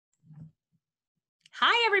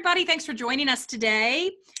Hi, everybody. Thanks for joining us today.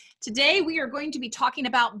 Today, we are going to be talking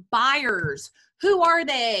about buyers. Who are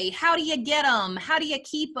they? How do you get them? How do you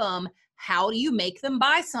keep them? How do you make them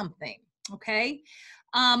buy something? Okay.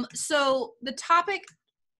 So the topic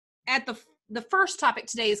at the first topic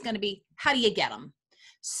today is going to be how do you get them?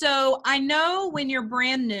 So I know when you're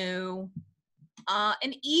brand new,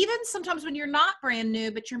 and even sometimes when you're not brand new,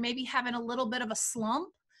 but you're maybe having a little bit of a slump,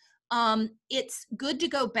 it's good to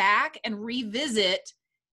go back and revisit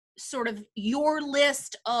sort of your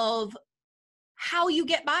list of how you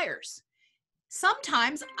get buyers.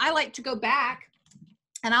 Sometimes I like to go back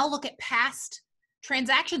and I'll look at past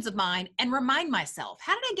transactions of mine and remind myself,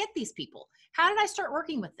 how did I get these people? How did I start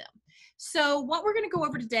working with them? So what we're going to go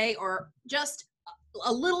over today are just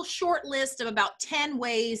a little short list of about 10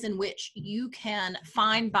 ways in which you can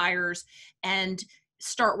find buyers and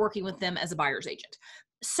start working with them as a buyer's agent.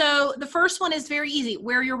 So the first one is very easy.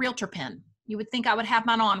 Wear your realtor pin. You would think I would have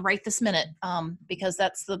mine on right this minute because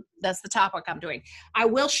that's the topic I'm doing. I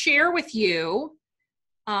will share with you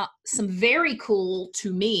some very cool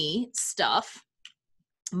to me stuff.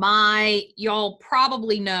 Y'all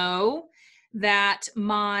probably know that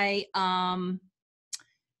my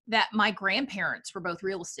grandparents were both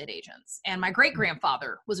real estate agents, and my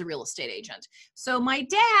great-grandfather was a real estate agent. So my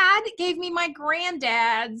dad gave me my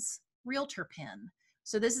granddad's realtor pin.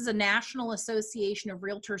 So this is a National Association of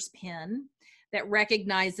Realtors pin that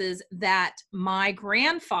recognizes that my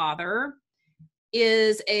grandfather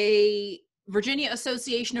is a Virginia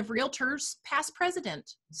Association of Realtors past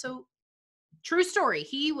president. So true story.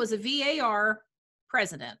 He was a VAR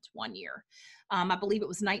president one year. I believe it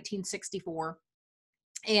was 1964.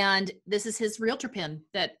 And this is his realtor pin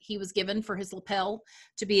that he was given for his lapel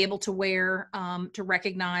to be able to wear to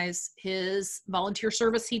recognize his volunteer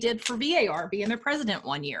service he did for VAR, being their president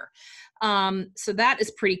one year. So that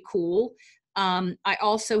is pretty cool. I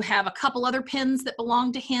also have a couple other pins that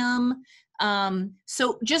belong to him.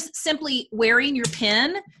 So just simply wearing your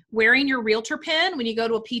pin, wearing your realtor pin when you go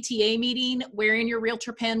to a PTA meeting, wearing your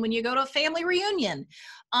realtor pin when you go to a family reunion.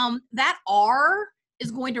 That R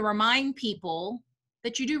is going to remind people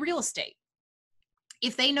that you do real estate.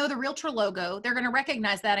 If they know the realtor logo, they're going to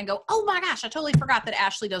recognize that and go, oh my gosh, I totally forgot that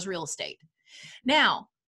Ashley does real estate. Now,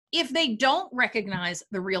 if they don't recognize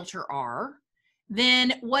the realtor R,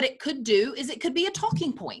 then what it could do is it could be a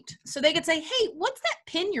talking point. So they could say, hey, what's that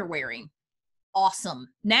pin you're wearing? Awesome.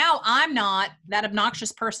 Now I'm not that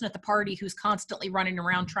obnoxious person at the party who's constantly running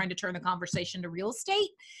around trying to turn the conversation to real estate.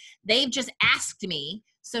 They've just asked me.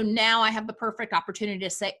 So now I have the perfect opportunity to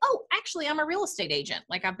say, oh, actually, I'm a real estate agent.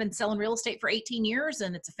 Like I've been selling real estate for 18 years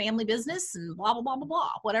and it's a family business and blah, blah, blah, blah,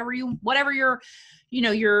 blah. Whatever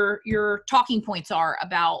your talking points are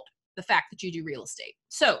about the fact that you do real estate.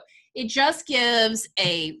 So it just gives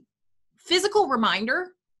a physical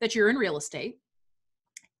reminder that you're in real estate,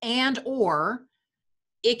 and or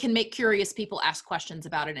it can make curious people ask questions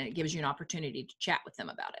about it, and it gives you an opportunity to chat with them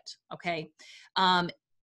about it. Okay.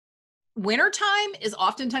 Wintertime is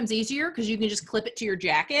oftentimes easier because you can just clip it to your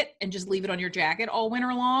jacket and just leave it on your jacket all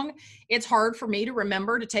winter long. It's hard for me to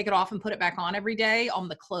remember to take it off and put it back on every day on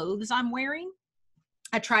the clothes I'm wearing.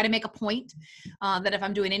 I try to make a point that if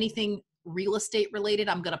I'm doing anything real estate related,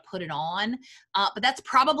 I'm going to put it on. But that's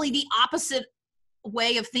probably the opposite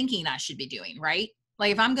way of thinking I should be doing, right?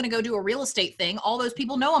 Like if I'm going to go do a real estate thing, all those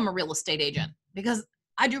people know I'm a real estate agent because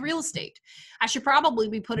I do real estate. I should probably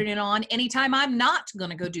be putting it on anytime I'm not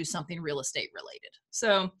going to go do something real estate related.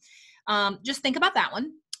 So just think about that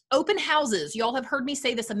one. Open houses. Y'all have heard me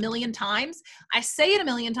say this a million times. I say it a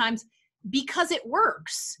million times because it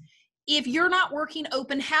works. If you're not working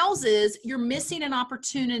open houses, you're missing an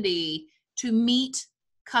opportunity to meet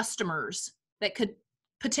customers that could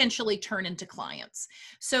potentially turn into clients.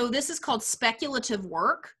 So this is called speculative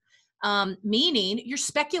work, meaning you're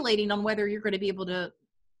speculating on whether you're going to be able to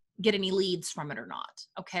get any leads from it or not.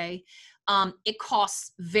 Okay. It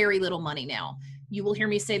costs very little money now. You will hear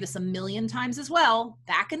me say this a million times as well.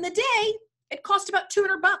 Back in the day, it cost about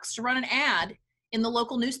 $200 to run an ad in the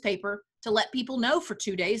local newspaper to let people know for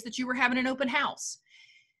 2 days that you were having an open house.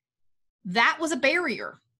 That was a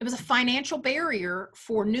barrier. It was a financial barrier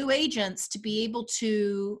for new agents to be able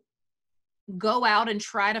to go out and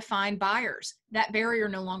try to find buyers. That barrier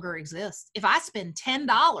no longer exists. If I spend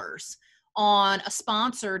 $10 on a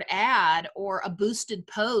sponsored ad or a boosted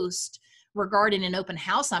post regarding an open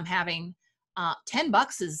house I'm having,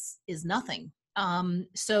 $10 is nothing.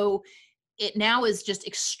 So it now is just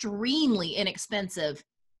extremely inexpensive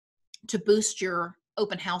to boost your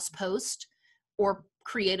open house post or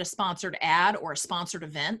create a sponsored ad or a sponsored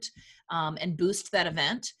event and boost that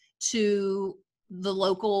event to the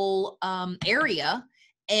local area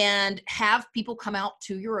and have people come out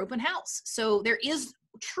to your open house. So there is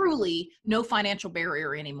truly no financial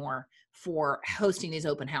barrier anymore for hosting these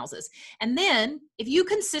open houses. And then if you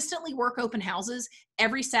consistently work open houses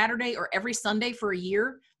every Saturday or every Sunday for a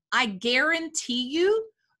year, I guarantee you,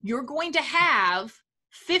 you're going to have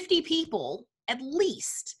 50 people at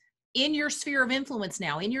least in your sphere of influence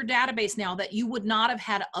now, in your database now, that you would not have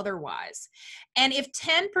had otherwise. And if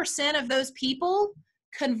 10% of those people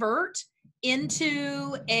convert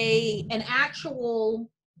into an actual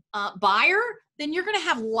buyer, then you're going to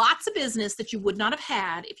have lots of business that you would not have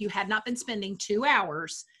had if you had not been spending 2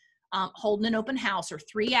 hours holding an open house, or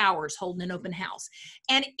 3 hours holding an open house.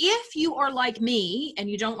 And if you are like me and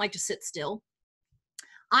you don't like to sit still,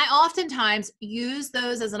 I oftentimes use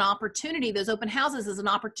those as an opportunity, those open houses as an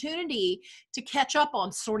opportunity to catch up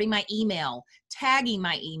on sorting my email, tagging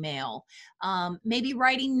my email, maybe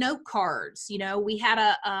writing note cards. You know, we had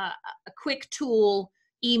a quick tool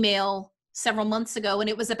email several months ago, and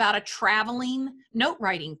it was about a traveling note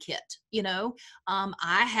writing kit. You know,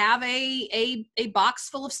 I have a box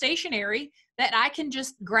full of stationery that I can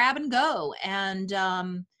just grab and go.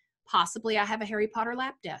 And possibly I have a Harry Potter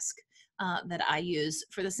lap desk that I use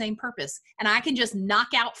for the same purpose. And I can just knock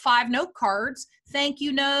out 5 note cards, thank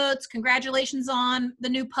you notes, congratulations on the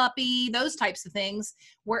new puppy, those types of things,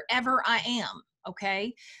 wherever I am,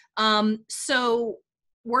 okay? So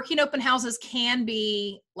working open houses can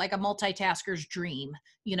be like a multitasker's dream.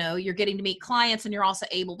 You know, you're getting to meet clients and you're also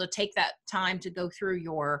able to take that time to go through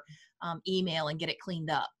your email and get it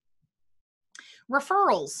cleaned up.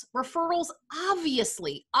 Referrals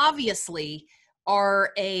obviously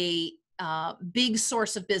are a big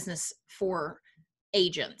source of business for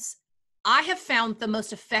agents. I have found the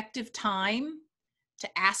most effective time to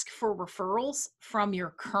ask for referrals from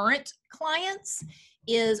your current clients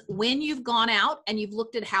is when you've gone out and you've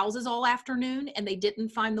looked at houses all afternoon and they didn't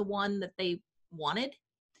find the one that they wanted.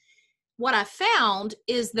 What I found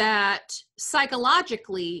is that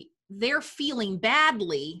psychologically, they're feeling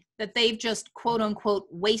badly that they've just quote unquote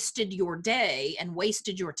wasted your day and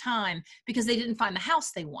wasted your time because they didn't find the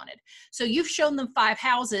house they wanted. So you've shown them 5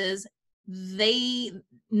 houses.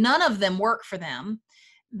 None of them work for them.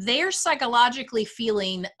 They're psychologically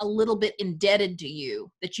feeling a little bit indebted to you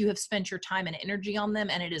that you have spent your time and energy on them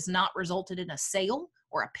and it has not resulted in a sale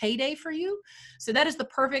or a payday for you. So that is the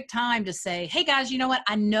perfect time to say, hey guys, you know what?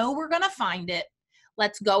 I know we're going to find it.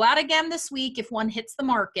 Let's go out again this week if one hits the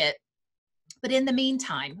market. But in the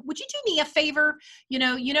meantime, would you do me a favor? You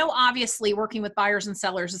know, obviously working with buyers and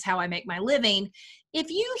sellers is how I make my living. If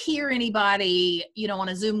you hear anybody, you know, on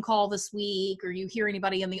a Zoom call this week, or you hear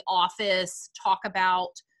anybody in the office talk about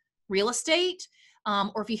real estate,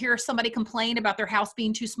 or if you hear somebody complain about their house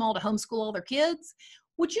being too small to homeschool all their kids,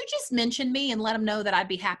 would you just mention me and let them know that I'd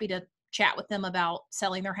be happy to chat with them about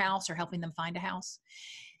selling their house or helping them find a house?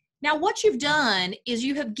 Now, what you've done is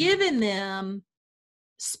you have given them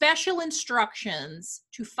special instructions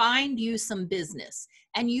to find you some business.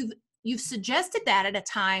 And you've suggested that at a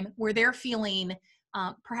time where they're feeling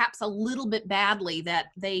perhaps a little bit badly that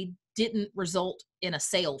they didn't result in a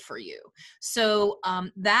sale for you. So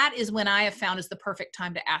that is when I have found is the perfect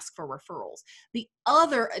time to ask for referrals. The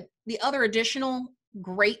other additional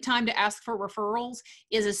great time to ask for referrals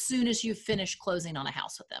is as soon as you've finished closing on a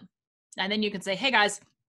house with them. And then you can say, hey guys,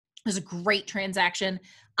 it was a great transaction.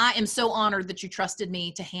 I am so honored that you trusted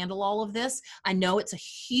me to handle all of this. I know it's a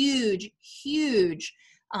huge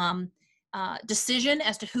decision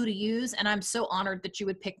as to who to use, and I'm so honored that you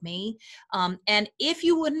would pick me. And if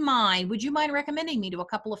you wouldn't mind, would you mind recommending me to a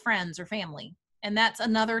couple of friends or family? And that's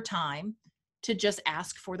another time to just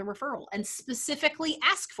ask for the referral and specifically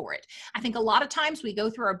ask for it. I think a lot of times we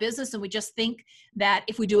go through our business and we just think that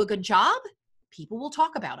if we do a good job, people will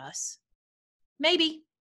talk about us. Maybe.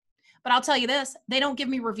 But I'll tell you this, they don't give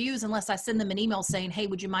me reviews unless I send them an email saying, hey,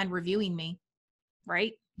 would you mind reviewing me?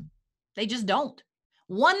 Right? They just don't.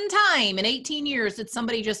 One time in 18 years did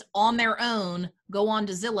somebody just on their own go on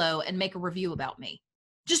to Zillow and make a review about me.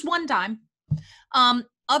 Just one time.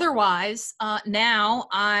 Otherwise, now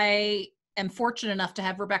I am fortunate enough to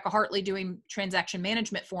have Rebecca Hartley doing transaction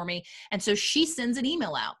management for me. And so she sends an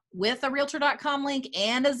email out with a Realtor.com link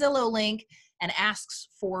and a Zillow link and asks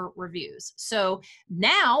for reviews. So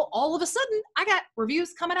now all of a sudden I got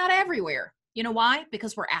reviews coming out everywhere. You know why?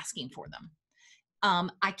 Because we're asking for them.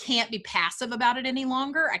 I can't be passive about it any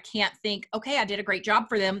longer. I can't think, okay, I did a great job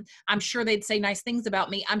for them. I'm sure they'd say nice things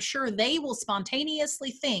about me. I'm sure they will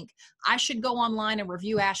spontaneously think I should go online and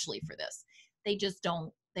review Ashley for this. They just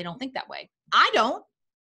don't, they don't think that way. I don't.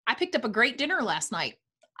 I picked up a great dinner last night.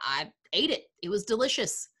 I ate it. It was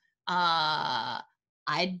delicious.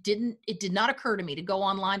 it did not occur to me to go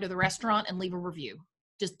online to the restaurant and leave a review.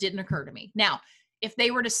 Just didn't occur to me. Now, if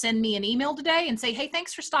they were to send me an email today and say, hey,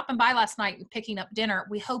 thanks for stopping by last night and picking up dinner,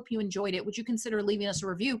 we hope you enjoyed it, would you consider leaving us a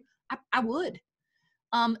review? I would.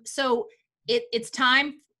 So it's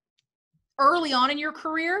time early on in your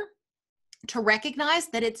career to recognize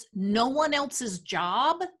that it's no one else's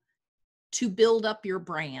job to build up your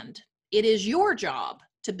brand. It is your job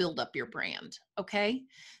to build up your brand. Okay.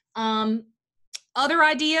 Other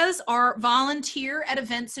ideas are volunteer at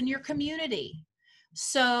events in your community.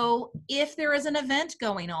 So if there is an event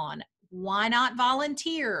going on, why not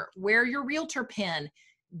volunteer? Wear your realtor pin.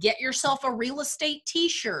 Get yourself a real estate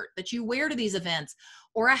t-shirt that you wear to these events,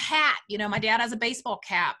 or a hat. You know, my dad has a baseball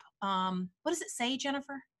cap. What does it say,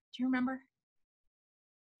 Jennifer? Do you remember?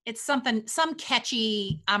 It's some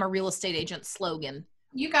catchy, I'm a real estate agent slogan.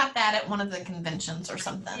 You got that at one of the conventions or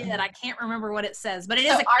something. Yeah, I can't remember what it says, but it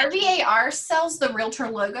is. So RVAR sells the realtor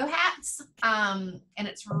logo hats, and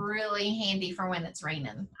it's really handy for when it's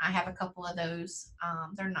raining. I have a couple of those.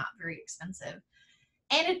 They're not very expensive,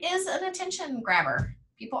 and it is an attention grabber.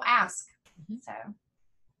 People ask, so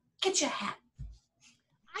get you a hat.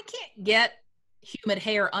 I can't get humid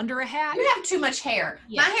hair under a hat. You have too much hair.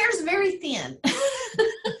 Yeah. My hair is very thin.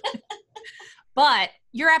 But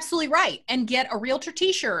you're absolutely right. And get a realtor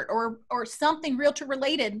t-shirt or something realtor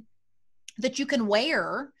related that you can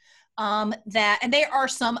wear. And there are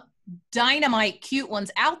some dynamite cute ones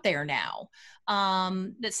out there now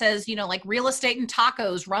that says, you know, like real estate and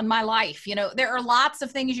tacos run my life. You know, there are lots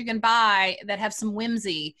of things you can buy that have some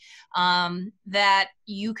whimsy that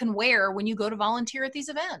you can wear when you go to volunteer at these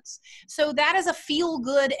events. So that is a feel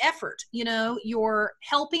good effort. You know, you're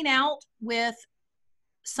helping out with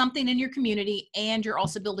something in your community, and you're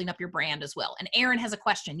also building up your brand as well. And Erin has a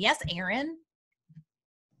question. Yes, Erin?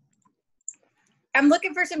 I'm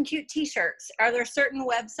looking for some cute t-shirts. Are there certain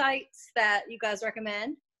websites that you guys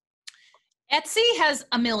recommend? Etsy has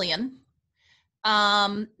a million.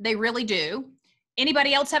 They really do.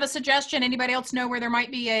 Anybody else have a suggestion? Anybody else know where there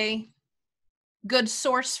might be a good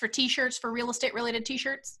source for t-shirts, for real estate related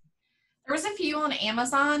t-shirts? There was a few on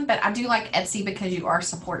Amazon, but I do like Etsy because you are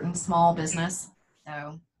supporting small business.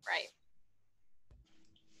 So, right.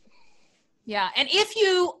 Yeah. And if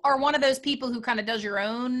you are one of those people who kind of does your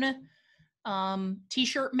own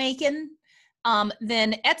t-shirt making,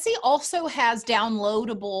 then Etsy also has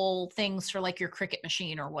downloadable things for like your Cricut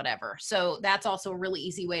machine or whatever. So that's also a really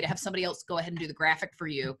easy way to have somebody else go ahead and do the graphic for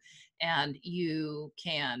you, and you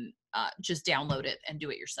can just download it and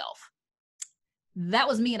do it yourself. That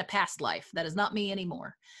was me in a past life. That is not me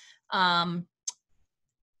anymore. Now,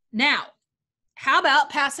 how about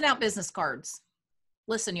passing out business cards?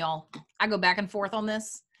 Listen, y'all, I go back and forth on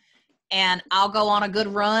this, and I'll go on a good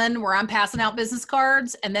run where I'm passing out business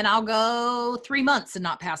cards, and then I'll go 3 months and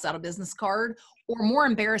not pass out a business card. Or more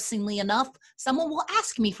embarrassingly enough, someone will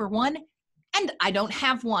ask me for one and I don't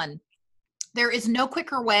have one. There is no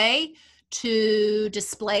quicker way to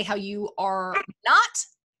display how you are not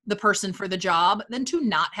the person for the job than to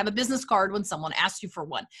not have a business card when someone asks you for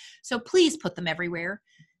one. So please put them everywhere.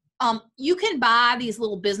 You can buy these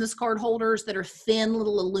little business card holders that are thin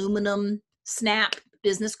little aluminum snap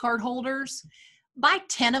business card holders. Buy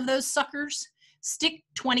 10 of those suckers, stick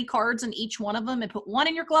 20 cards in each one of them, and put one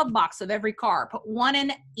in your glove box of every car. Put one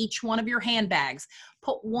in each one of your handbags.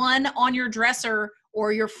 Put one on your dresser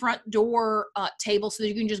or your front door table so that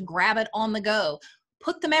you can just grab it on the go.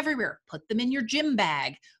 Put them everywhere. Put them in your gym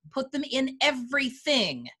bag. Put them in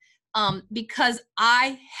everything. Because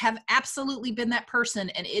I have absolutely been that person,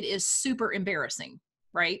 and it is super embarrassing,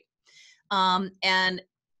 right? And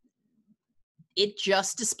it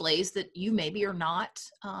just displays that you maybe are not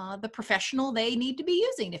the professional they need to be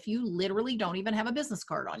using if you literally don't even have a business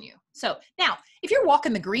card on you. So now, if you're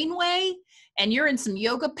walking the Greenway and you're in some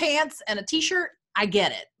yoga pants and a t-shirt, I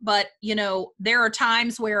get it. But, you know, there are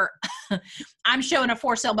times where I'm showing a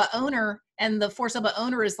for sale by owner, and the for sale by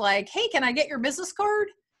owner is like, hey, can I get your business card?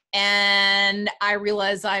 And I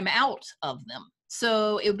realize I'm out of them.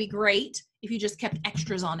 So it would be great if you just kept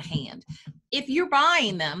extras on hand. If you're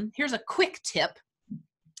buying them, here's a quick tip.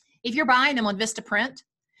 If you're buying them on Vistaprint,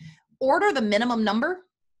 order the minimum number,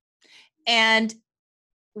 and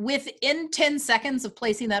within 10 seconds of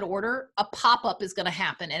placing that order, a pop-up is going to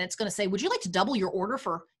happen, and it's going to say, would you like to double your order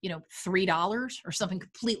for, you know, $3 or something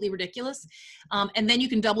completely ridiculous? And then you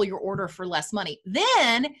can double your order for less money.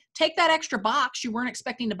 Then take that extra box you weren't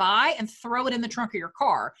expecting to buy and throw it in the trunk of your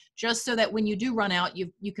car, just so that when you do run out,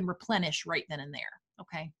 you can replenish right then and there.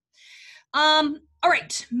 Okay. All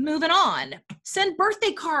right, moving on. Send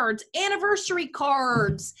birthday cards, anniversary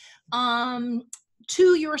cards,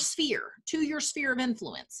 to your sphere of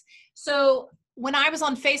influence. So when I was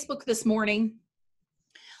on Facebook this morning,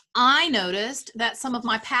 I noticed that some of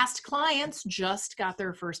my past clients just got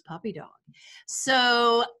their first puppy dog.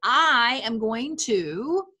 So I am going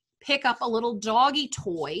to pick up a little doggy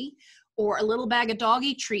toy or a little bag of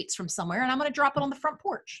doggy treats from somewhere, and I'm going to drop it on the front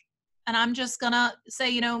porch. And I'm just going to say,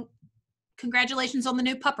 you know, congratulations on the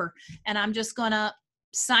new pupper. And I'm just going to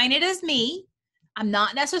sign it as me. I'm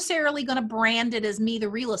not necessarily going to brand it as me, the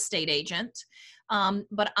real estate agent.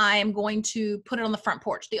 But I am going to put it on the front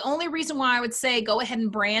porch. The only reason why I would say go ahead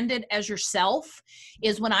and brand it as yourself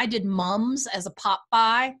is when I did mums as a pop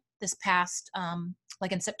by this past,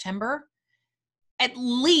 like in September, at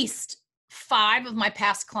least 5 of my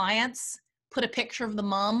past clients put a picture of the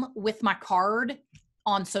mum with my card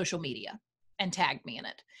on social media and tagged me in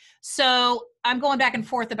it. So I'm going back and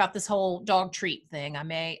forth about this whole dog treat thing. I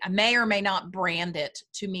may or may not brand it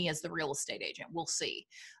to me as the real estate agent. We'll see.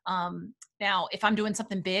 Now, if I'm doing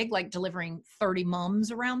something big, like delivering 30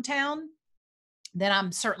 mums around town, then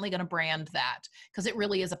I'm certainly going to brand that because it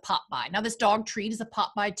really is a pop by. Now, this dog treat is a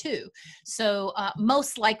pop by too. So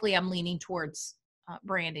most likely I'm leaning towards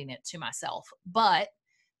branding it to myself, but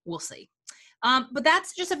we'll see. But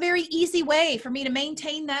that's just a very easy way for me to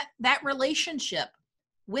maintain that relationship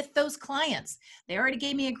with those clients. They already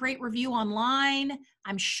gave me a great review online.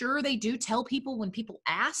 I'm sure they do tell people when people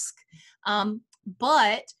ask.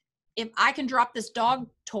 But if I can drop this dog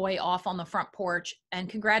toy off on the front porch and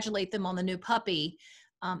congratulate them on the new puppy,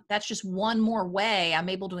 that's just one more way I'm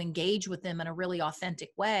able to engage with them in a really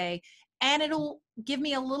authentic way. And it'll give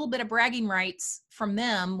me a little bit of bragging rights from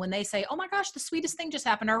them when they say, oh my gosh, the sweetest thing just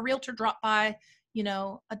happened. Our realtor dropped by, you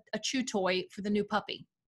know, a chew toy for the new puppy.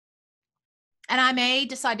 And I may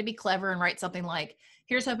decide to be clever and write something like,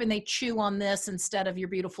 here's hoping they chew on this instead of your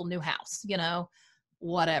beautiful new house, you know,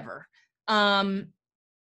 whatever.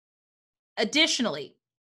 Additionally,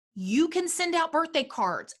 you can send out birthday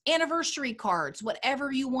cards, anniversary cards,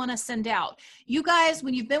 whatever you want to send out. You guys,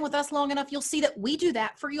 when you've been with us long enough, you'll see that we do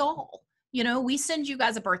that for y'all. You know, we send you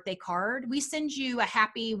guys a birthday card. We send you a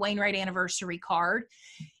happy Wainwright anniversary card.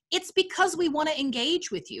 It's because we want to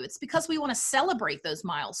engage with you. It's because we want to celebrate those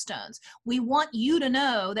milestones. We want you to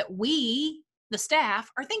know that we, the staff,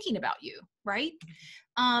 are thinking about you, right?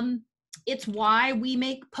 It's why we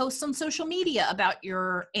make posts on social media about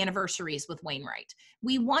your anniversaries with Wainwright.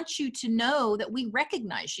 We want you to know that we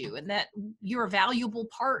recognize you and that you're a valuable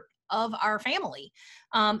part of our family.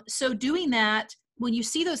 So doing that, when you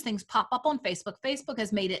see those things pop up on Facebook, Facebook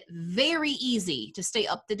has made it very easy to stay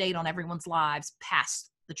up to date on everyone's lives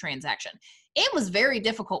past the transaction. It was very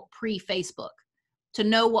difficult pre-Facebook to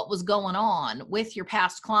know what was going on with your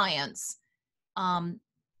past clients,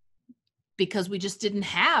 because we just didn't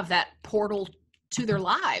have that portal to their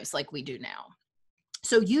lives like we do now.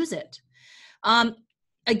 So use it.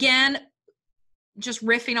 Again, just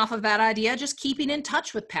riffing off of that idea, just keeping in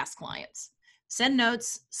touch with past clients. Send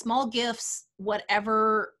notes, small gifts,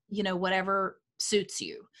 whatever, you know, whatever suits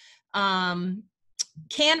you.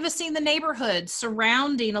 Canvassing the neighborhood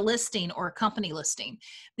surrounding a listing or a company listing.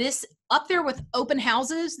 This up there with open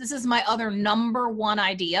houses, this is my other number one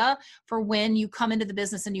idea for when you come into the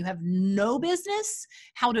business and you have no business,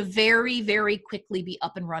 how to very, very quickly be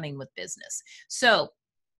up and running with business. So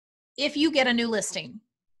if you get a new listing,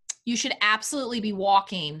 you should absolutely be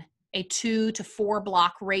walking a 2 to 4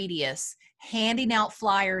 block radius, handing out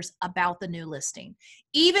flyers about the new listing.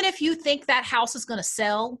 Even if you think that house is going to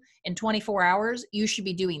sell in 24 hours, you should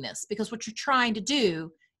be doing this because what you're trying to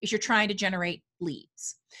do is you're trying to generate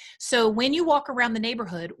leads. So when you walk around the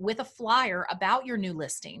neighborhood with a flyer about your new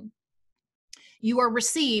listing, you are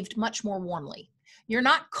received much more warmly. You're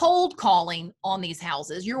not cold calling on these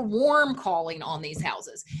houses. You're warm calling on these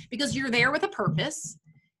houses because you're there with a purpose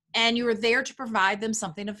and you're there to provide them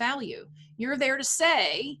something of value. You're there to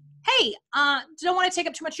say, hey, don't want to take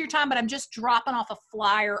up too much of your time, but I'm just dropping off a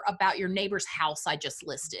flyer about your neighbor's house I just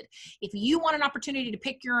listed. If you want an opportunity to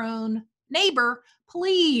pick your own neighbor,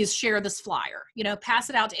 please share this flyer. You know, pass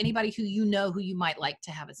it out to anybody who you know who you might like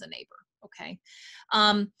to have as a neighbor, okay?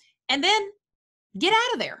 And then get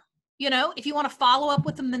out of there. You know, if you want to follow up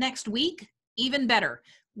with them the next week, even better.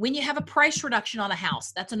 When you have a price reduction on a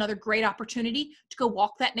house, that's another great opportunity to go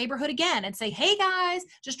walk that neighborhood again and say, hey guys,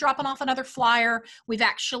 just dropping off another flyer. We've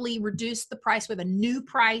actually reduced the price with a new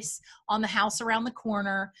price on the house around the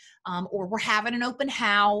corner, or we're having an open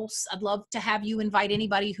house. I'd love to have you invite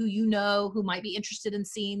anybody who you know who might be interested in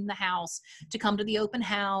seeing the house to come to the open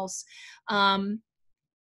house. Back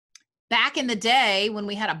in the day when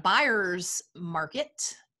we had a buyer's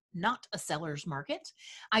market, not a seller's market,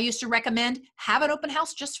 I used to recommend have an open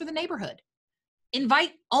house just for the neighborhood.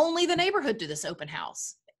 invite only the neighborhood to this open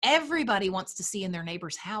house. Everybody wants to see in their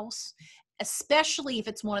neighbor's house, especially if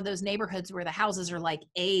it's one of those neighborhoods where the houses are like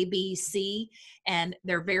A, B, C, and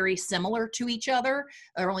they're very similar to each other.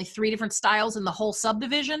 There are only 3 different styles in the whole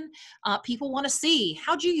subdivision. People want to see,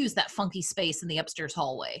 how'd you use that funky space in the upstairs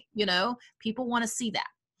hallway? You know, people want to see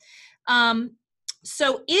that.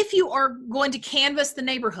 So if you are going to canvass the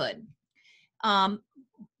neighborhood,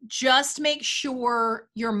 just make sure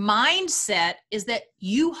your mindset is that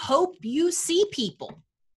you hope you see people.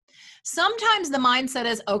 Sometimes the mindset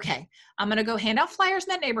is, okay, I'm going to go hand out flyers in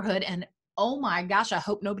that neighborhood and oh my gosh, I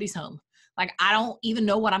hope nobody's home. Like, I don't even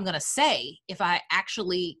know what I'm going to say if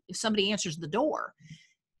somebody answers the door.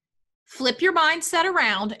 Flip your mindset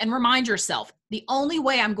around and remind yourself, the only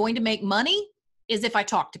way I'm going to make money is if I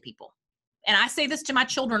talk to people. And I say this to my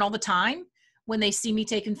children all the time when they see me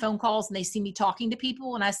taking phone calls and they see me talking to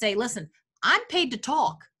people. And I say, listen, I'm paid to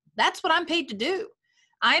talk. That's what I'm paid to do.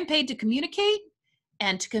 I am paid to communicate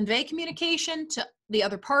and to convey communication to the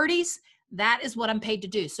other parties. That is what I'm paid to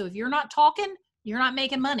do. So if you're not talking, you're not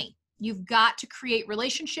making money. You've got to create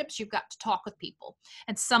relationships. You've got to talk with people.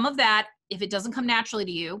 And some of that, if it doesn't come naturally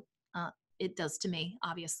to you, it does to me,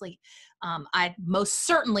 obviously. I most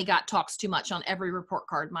certainly got talks too much on every report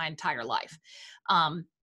card my entire life.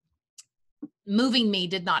 Moving me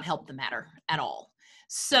did not help the matter at all.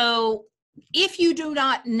 So if you do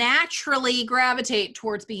not naturally gravitate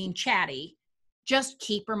towards being chatty, just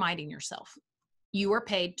keep reminding yourself, you are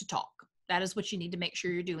paid to talk. That is what you need to make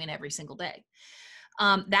sure you're doing every single day.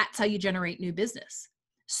 That's how you generate new business.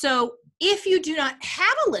 So if you do not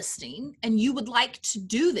have a listing and you would like to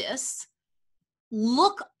do this,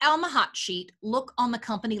 look on the hot sheet, look on the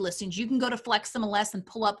company listings. You can go to Flex MLS and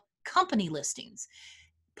pull up company listings,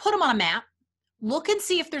 put them on a map, look and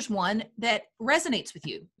see if there's one that resonates with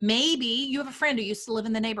you. Maybe you have a friend who used to live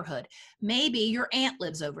in the neighborhood. Maybe your aunt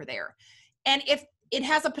lives over there. And if it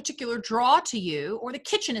has a particular draw to you, or the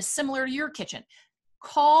kitchen is similar to your kitchen,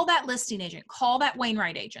 call that listing agent, call that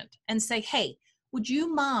Wainwright agent and say, hey, would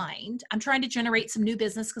you mind, I'm trying to generate some new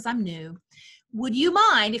business because I'm new. Would you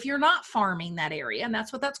mind, if you're not farming that area, and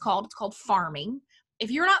that's what that's called, it's called farming. If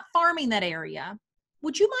you're not farming that area,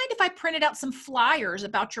 would you mind if I printed out some flyers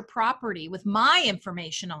about your property with my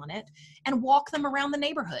information on it and walk them around the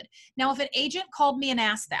neighborhood? Now, if an agent called me and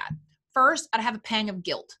asked that, first, I'd have a pang of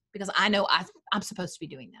guilt because I know I'm supposed to be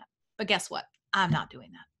doing that. But guess what? I'm not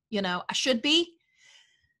doing that. You know, I should be.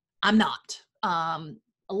 I'm not.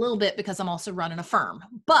 A little bit because I'm also running a firm.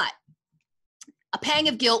 But a pang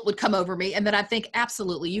of guilt would come over me, and then I'd think,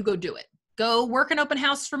 absolutely, you go do it. Go work an open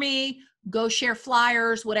house for me. Go share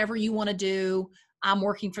flyers, whatever you want to do. I'm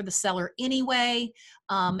working for the seller anyway.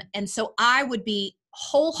 And so I would be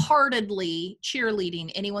wholeheartedly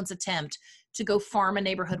cheerleading anyone's attempt to go farm a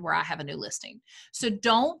neighborhood where I have a new listing. So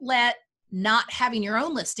don't let not having your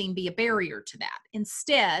own listing be a barrier to that.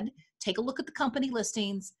 Instead, take a look at the company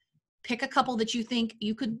listings, pick a couple that you think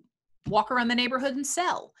you could walk around the neighborhood and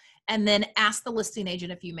sell, and then ask the listing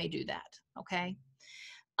agent if you may do that, okay?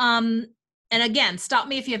 And again, stop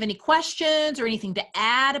me if you have any questions or anything to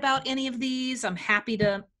add about any of these. I'm happy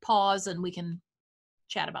to pause and we can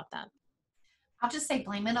chat about that. I'll just say,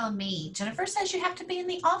 blame it on me. Jennifer says you have to be in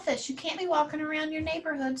the office. You can't be walking around your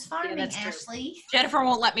neighborhoods farming, that's Ashley. True. Jennifer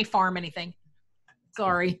won't let me farm anything.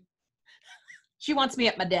 Sorry. She wants me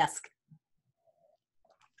at my desk.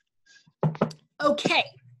 Okay.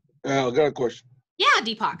 I got a question. Yeah,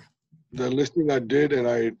 Deepak. The listing I did, and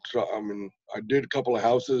I did a couple of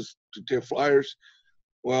houses to take flyers.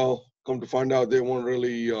 Well, come to find out, they weren't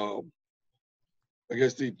really. I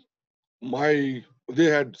guess they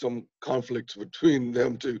had some conflicts between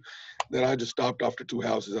them two. Then I just stopped after 2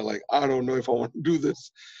 houses. I'm like, I don't know if I want to do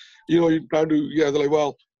this. You know, you try to, yeah. They're like,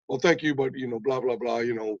 well, thank you, but blah blah blah.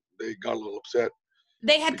 They got a little upset.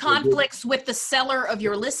 They had conflicts with the seller of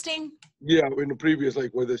your listing? Yeah, in the previous,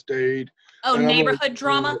 like where they stayed. Oh, and neighborhood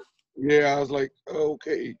drama? Yeah, I was like,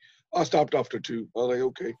 okay. I stopped after 2. I was like,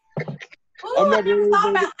 okay. Ooh, I never thought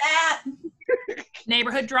about that.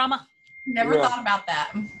 Neighborhood drama? Never thought about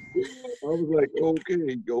that. I was like,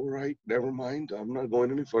 okay, all right, never mind. I'm not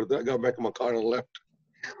going any further. I got back in my car and left.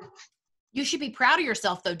 You should be proud of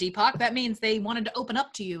yourself, though, Deepak. That means they wanted to open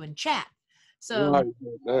up to you and chat. So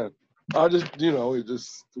I just, it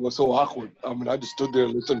just was so awkward. I mean, I just stood there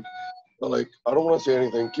and listened. I'm like, I don't want to say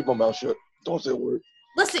anything. Keep my mouth shut. Don't say a word.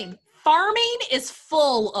 Listen, farming is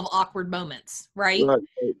full of awkward moments, right?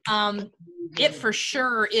 It for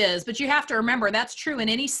sure is. But you have to remember that's true in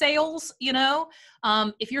any sales,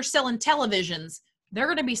 if you're selling televisions, there are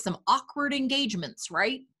going to be some awkward engagements,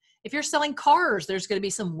 right? If you're selling cars, there's going to be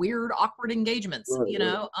some weird, awkward engagements, Right, you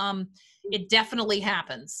right. know, it definitely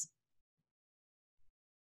happens.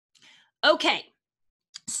 Okay.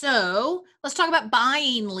 So let's talk about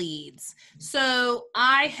buying leads. So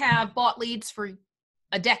I have bought leads for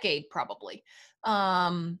a decade, probably.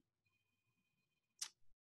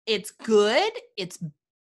 It's good. It's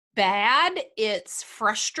bad. It's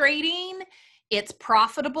frustrating. It's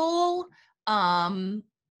profitable.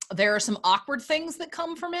 There are some awkward things that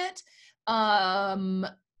come from it.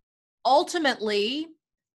 Ultimately,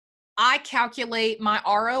 I calculate my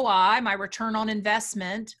ROI, my return on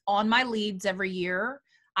investment on my leads every year.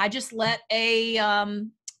 I just let a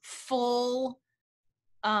full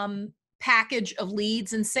package of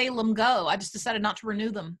leads in Salem go. I just decided not to renew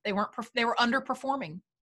them. They were underperforming.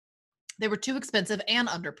 They were too expensive and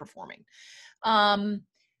underperforming.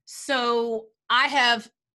 So I have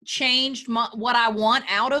changed what I want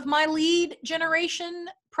out of my lead generation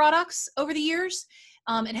products over the years.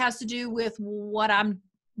 It has to do with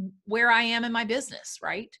where I am in my business,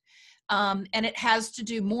 right? And it has to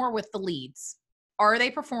do more with the leads. Are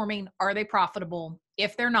they performing? Are they profitable?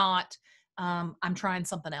 If they're not, I'm trying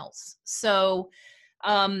something else. So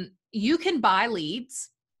you can buy leads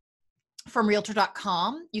from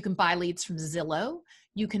Realtor.com. You can buy leads from Zillow.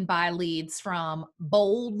 You can buy leads from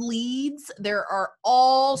Bold Leads. There are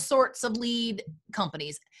all sorts of lead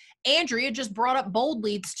companies. Andrea just brought up Bold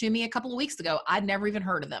Leads to me a couple of weeks ago. I'd never even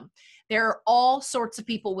heard of them. There are all sorts of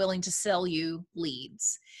people willing to sell you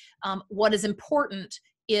leads. What is important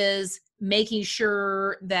is making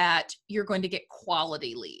sure that you're going to get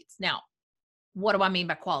quality leads. Now, what do I mean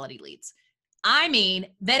by quality leads? I mean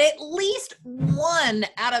that at least one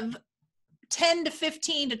out of 10 to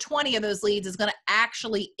 15 to 20 of those leads is going to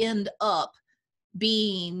actually end up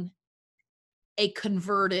being a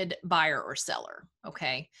converted buyer or seller.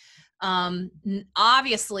 Okay.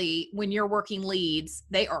 Obviously, when you're working leads,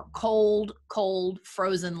 they are cold,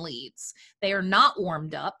 frozen leads. They are not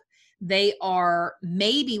warmed up. They are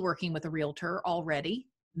maybe working with a realtor already,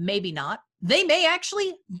 maybe not. They may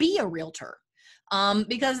actually be a realtor,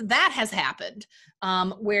 because that has happened,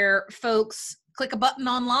 where folks click a button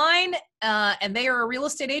online and they are a real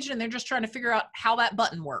estate agent and they're just trying to figure out how that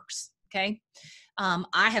button works. Okay.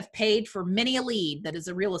 I have paid for many a lead that is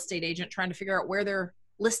a real estate agent trying to figure out where their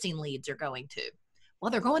listing leads are going to. Well,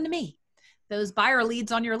 they're going to me. Those buyer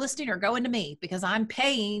leads on your listing are going to me because I'm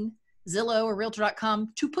paying Zillow or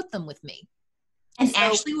Realtor.com to put them with me. And So-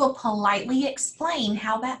 Ashley will politely explain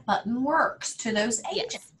how that button works to those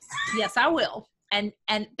agents. Yes, I will. And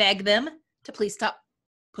beg them to please stop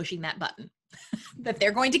pushing that button. That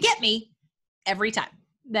they're going to get me every time.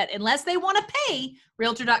 That unless they want to pay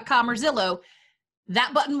Realtor.com or Zillow,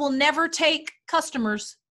 that button will never take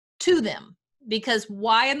customers to them, because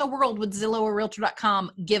why in the world would Zillow or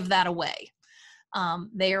Realtor.com give that away?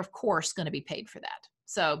 They are, of course, going to be paid for that.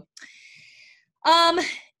 So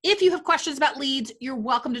if you have questions about leads, you're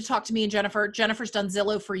welcome to talk to me and Jennifer. Jennifer's done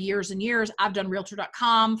Zillow for years and years. I've done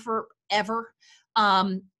Realtor.com forever.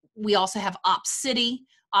 We also have OpCity.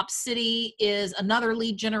 OpCity is another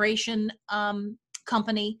lead generation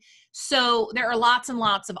company. So there are lots and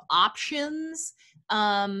lots of options.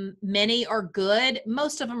 Many are good.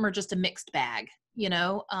 Most of them are just a mixed bag. You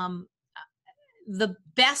know, the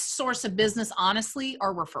best source of business, honestly,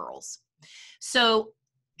 are referrals. So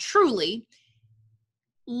truly,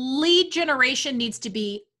 lead generation needs to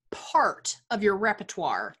be part of your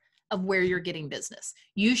repertoire of where you're getting business.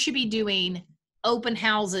 You should be doing open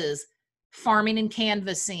houses, farming and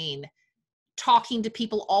canvassing, talking to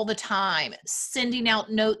people all the time, sending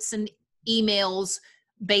out notes and emails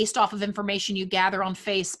based off of information you gather on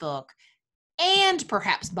Facebook, and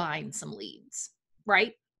perhaps buying some leads,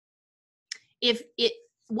 right?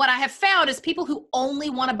 What I have found is people who only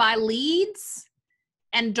want to buy leads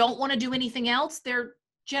and don't want to do anything else, they're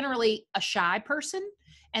generally a shy person.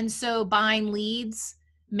 And so buying leads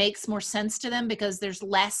makes more sense to them because there's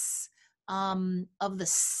less of the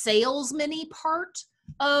salesman-y part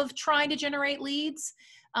of trying to generate leads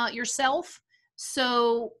yourself.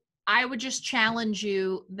 So I would just challenge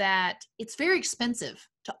you that it's very expensive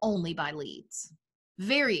to only buy leads.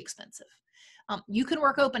 Very expensive. You can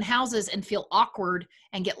work open houses and feel awkward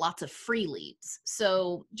and get lots of free leads.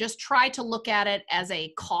 So just try to look at it as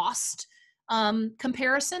a cost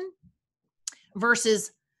comparison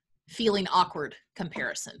versus feeling awkward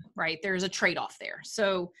comparison, right? There's a trade-off there.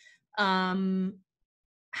 So how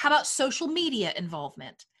about social media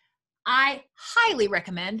involvement? I highly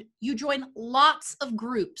recommend you join lots of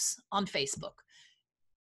groups on Facebook.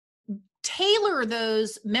 Tailor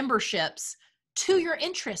those memberships to your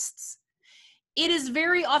interests. It is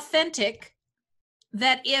very authentic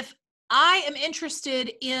that if I am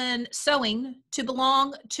interested in sewing, to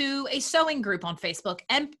belong to a sewing group on Facebook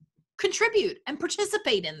and contribute and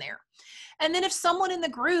participate in there. And then if someone in the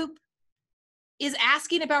group is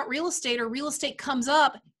asking about real estate or real estate comes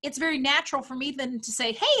up, it's very natural for me then to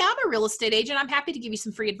say, hey, I'm a real estate agent. I'm happy to give you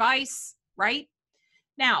some free advice, right?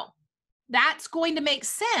 Now, that's going to make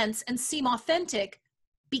sense and seem authentic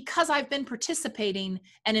because I've been participating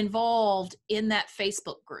and involved in that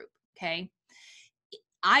Facebook group, okay?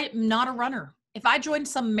 I'm not a runner. If I joined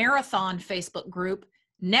some marathon Facebook group,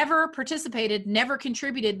 never participated, never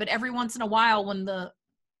contributed, but every once in a while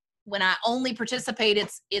when I only participate,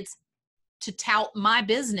 it's to tout my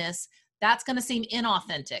business, that's going to seem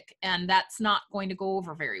inauthentic and that's not going to go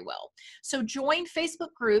over very well. So join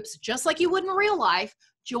Facebook groups, just like you would in real life,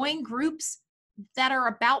 join groups that are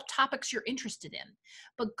about topics you're interested in,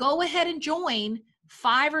 but go ahead and join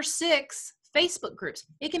 5 or 6 Facebook groups.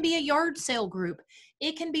 It can be a yard sale group.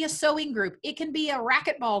 It can be a sewing group. It can be a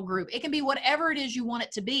racquetball group. It can be whatever it is you want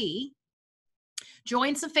it to be.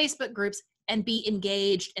 Join some Facebook groups and be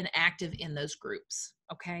engaged and active in those groups.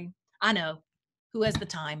 Okay. I know, who has the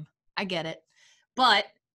time? I get it. But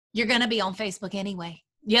you're going to be on Facebook anyway.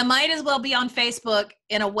 You might as well be on Facebook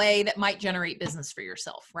in a way that might generate business for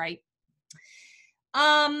yourself, right?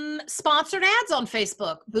 Sponsored ads on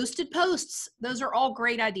Facebook, boosted posts. Those are all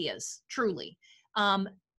great ideas, truly.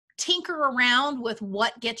 Tinker around with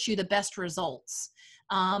what gets you the best results.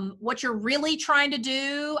 What you're really trying to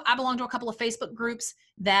do, I belong to a couple of Facebook groups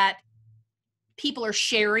that people are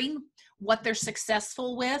sharing what they're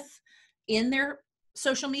successful with in their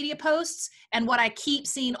social media posts. And what I keep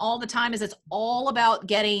seeing all the time is it's all about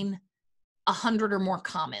getting 100 or more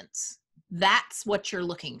comments. That's what you're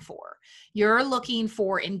looking for. You're looking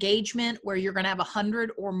for engagement where you're going to have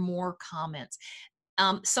 100 or more comments.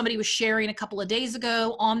 Somebody was sharing a couple of days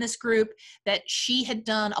ago on this group that she had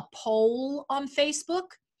done a poll on Facebook,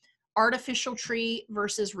 artificial tree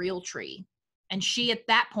versus real tree. And she at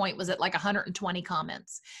that point was at like 120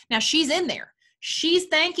 comments. Now she's in there. She's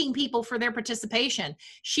thanking people for their participation.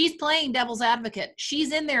 She's playing devil's advocate.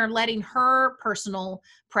 She's in there letting her personal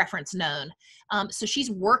preference known. So she's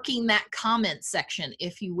working that comment section,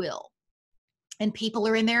 if you will. And people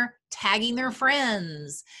are in there tagging their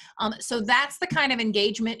friends. So that's the kind of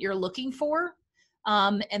engagement you're looking for.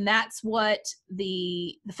 And that's what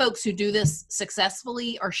the folks who do this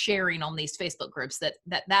successfully are sharing on these Facebook groups,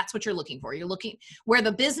 that's what you're looking for. You're looking where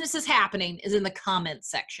the business is happening is in the comments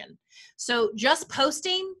section. So just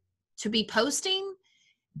posting to be posting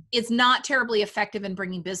is not terribly effective in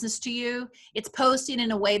bringing business to you. It's posting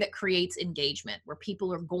in a way that creates engagement where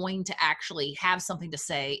people are going to actually have something to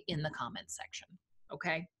say in the comments section.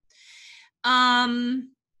 Okay.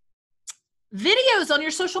 Videos on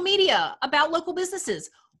your social media about local businesses.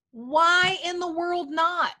 Why in the world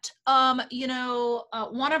not?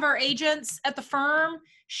 One of our agents at the firm,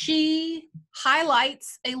 she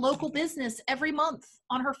highlights a local business every month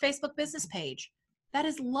on her Facebook business page. That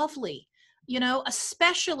is lovely,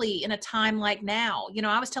 especially in a time like now.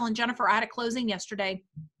 I was telling Jennifer, I had a closing yesterday,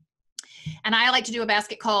 and I like to do a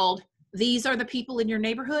basket called "These Are the People in Your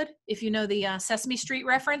Neighborhood," if you know the Sesame Street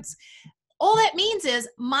reference. All that means is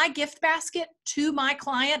my gift basket to my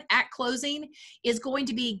client at closing is going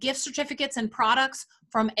to be gift certificates and products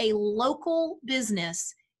from a local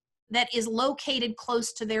business that is located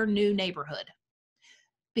close to their new neighborhood,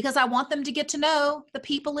 because I want them to get to know the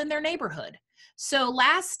people in their neighborhood. So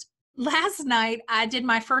last night I did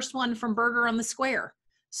my first one from Burger on the Square.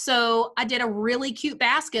 So I did a really cute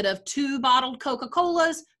basket of 2 bottled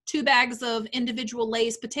Coca-Colas, 2 bags of individual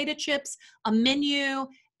Lay's potato chips, a menu,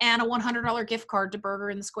 and a $100 gift card to Burger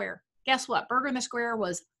in the Square. Guess what? Burger in the Square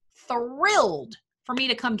was thrilled for me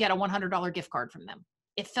to come get a $100 gift card from them.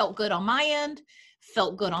 It felt good on my end,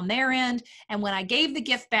 felt good on their end. And when I gave the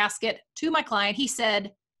gift basket to my client, he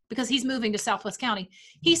said, because he's moving to Southwest County,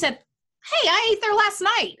 he said, "Hey, I ate there last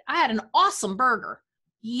night. I had an awesome burger."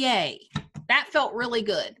 Yay. That felt really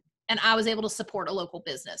good. And I was able to support a local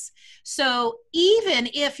business. So even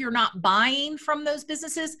if you're not buying from those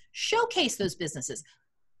businesses, showcase those businesses.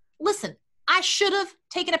 Listen, I should have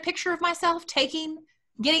taken a picture of myself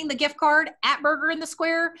getting the gift card at Burger in the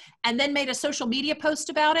Square and then made a social media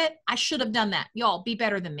post about it. I should have done that. Y'all, be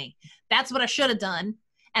better than me. That's what I should have done.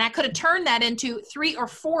 And I could have turned that into 3 or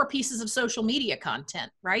 4 pieces of social media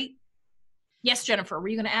content, right? Yes, Jennifer, were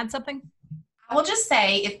you going to add something? I will just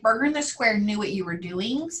say, if Burger in the Square knew what you were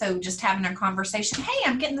doing, so just having a conversation, "Hey,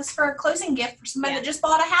 I'm getting this for a closing gift for somebody that just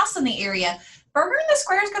bought a house in the area," Burger in the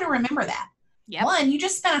Square is going to remember that. Yep. One, you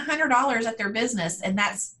just spent $100 at their business, and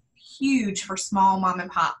that's huge for small mom and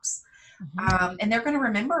pops. Mm-hmm. And they're going to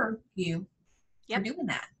remember you. Yep. for doing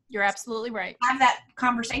that. You're absolutely right. Have that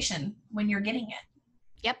conversation when you're getting it.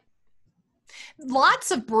 Yep.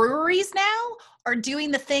 Lots of breweries now are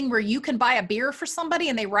doing the thing where you can buy a beer for somebody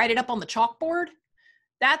and they write it up on the chalkboard.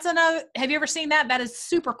 That's another, have you ever seen that? That is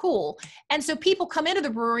super cool. And so people come into the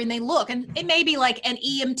brewery and they look, and it may be like an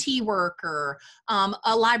EMT worker,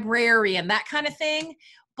 a librarian, that kind of thing.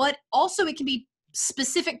 But also it can be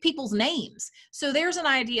specific people's names. So there's an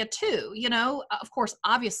idea too, you know, of course,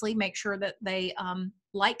 obviously make sure that they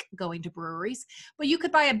like going to breweries, but you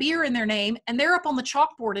could buy a beer in their name and they're up on the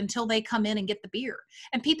chalkboard until they come in and get the beer.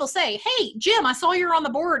 And people say, hey, Jim, I saw you're on the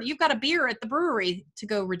board. You've got a beer at the brewery to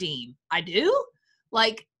go redeem. I do?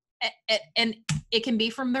 Like, and it can be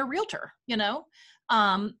from their realtor, you know?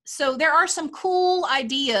 So there are some cool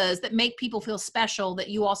ideas that make people feel special that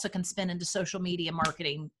you also can spin into social media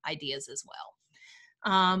marketing ideas as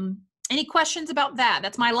well. Any questions about that?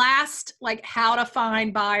 That's my last, like, how to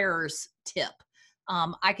find buyers tip.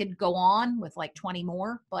 I could go on with like 20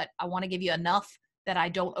 more, but I want to give you enough that I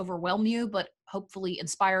don't overwhelm you, but hopefully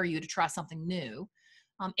inspire you to try something new.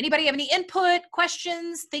 Anybody have any input,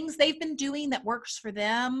 questions, things they've been doing that works for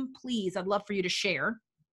them? Please, I'd love for you to share.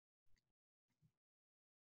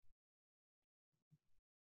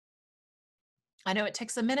 I know it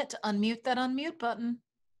takes a minute to unmute that unmute button.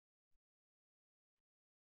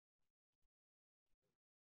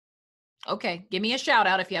 Okay, give me a shout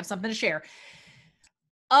out if you have something to share.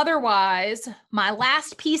 Otherwise, my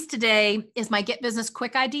last piece today is my Get Business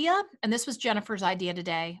Quick idea, and this was Jennifer's idea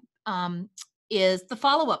today, is the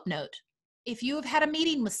follow-up note. If you have had a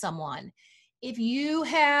meeting with someone, if you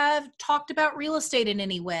have talked about real estate in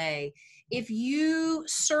any way, if you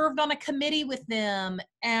served on a committee with them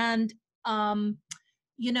and,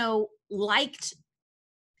 you know, liked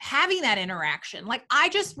having that interaction. Like, I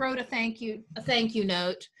just wrote a thank you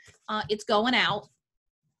note. It's going out.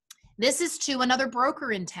 This is to another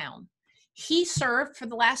broker in town. He served for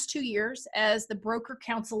the last 2 years as the broker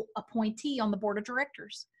council appointee on the board of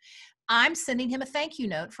directors. I'm sending him a thank you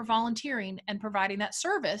note for volunteering and providing that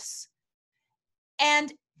service.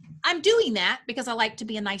 And I'm doing that because I like to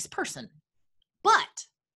be a nice person. But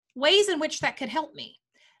ways in which that could help me,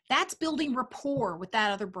 that's building rapport with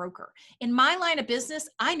that other broker. In my line of business,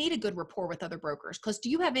 I need a good rapport with other brokers, because do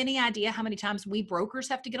you have any idea how many times we brokers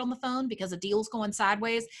have to get on the phone because a deal's going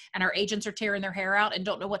sideways and our agents are tearing their hair out and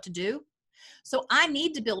don't know what to do? So I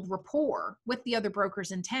need to build rapport with the other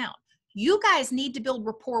brokers in town. You guys need to build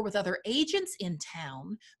rapport with other agents in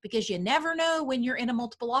town, because you never know when you're in a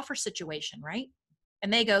multiple offer situation, right?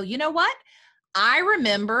 And they go, you know what? I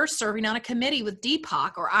remember serving on a committee with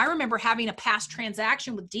Deepak, or I remember having a past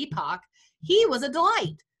transaction with Deepak. He was a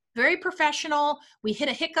delight, very professional. We hit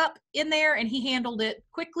a hiccup in there and he handled it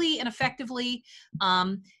quickly and effectively.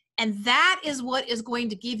 And that is what is going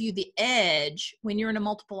to give you the edge when you're in a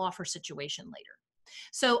multiple offer situation later.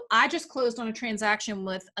 So I just closed on a transaction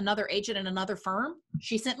with another agent in another firm.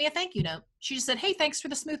 She sent me a thank you note. She just said, hey, thanks for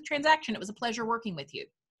the smooth transaction. It was a pleasure working with you.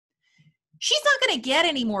 She's not going to get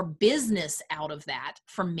any more business out of that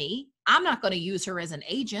from me. I'm not going to use her as an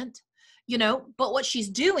agent, you know, but what she's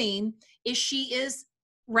doing is she is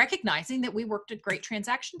recognizing that we worked a great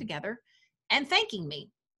transaction together and thanking me.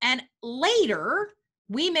 And later,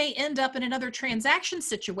 we may end up in another transaction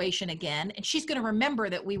situation again, and she's going to remember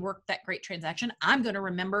that we worked that great transaction. I'm going to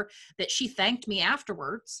remember that she thanked me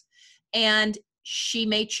afterwards, and she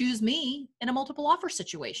may choose me in a multiple offer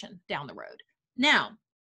situation down the road. Now,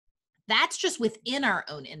 that's just within our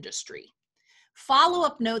own industry.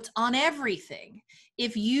 Follow-up notes on everything.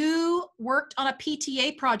 If you worked on a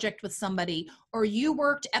PTA project with somebody, or you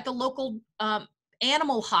worked at the local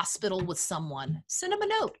animal hospital with someone, send them a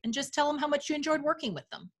note and just tell them how much you enjoyed working with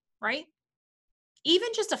them, right? Even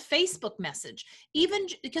just a Facebook message, even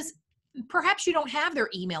because perhaps you don't have their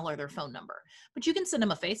email or their phone number, but you can send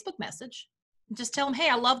them a Facebook message. Just tell them, hey,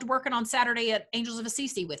 I loved working on Saturday at Angels of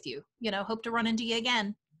Assisi with you. You know, hope to run into you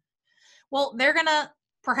again. Well, they're going to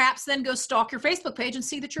perhaps then go stalk your Facebook page and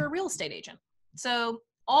see that you're a real estate agent. So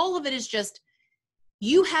all of it is just,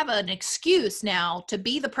 you have an excuse now to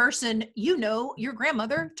be the person you know your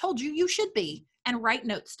grandmother told you you should be, and write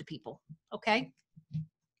notes to people. Okay.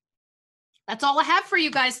 That's all I have for you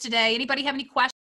guys today. Anybody have any questions?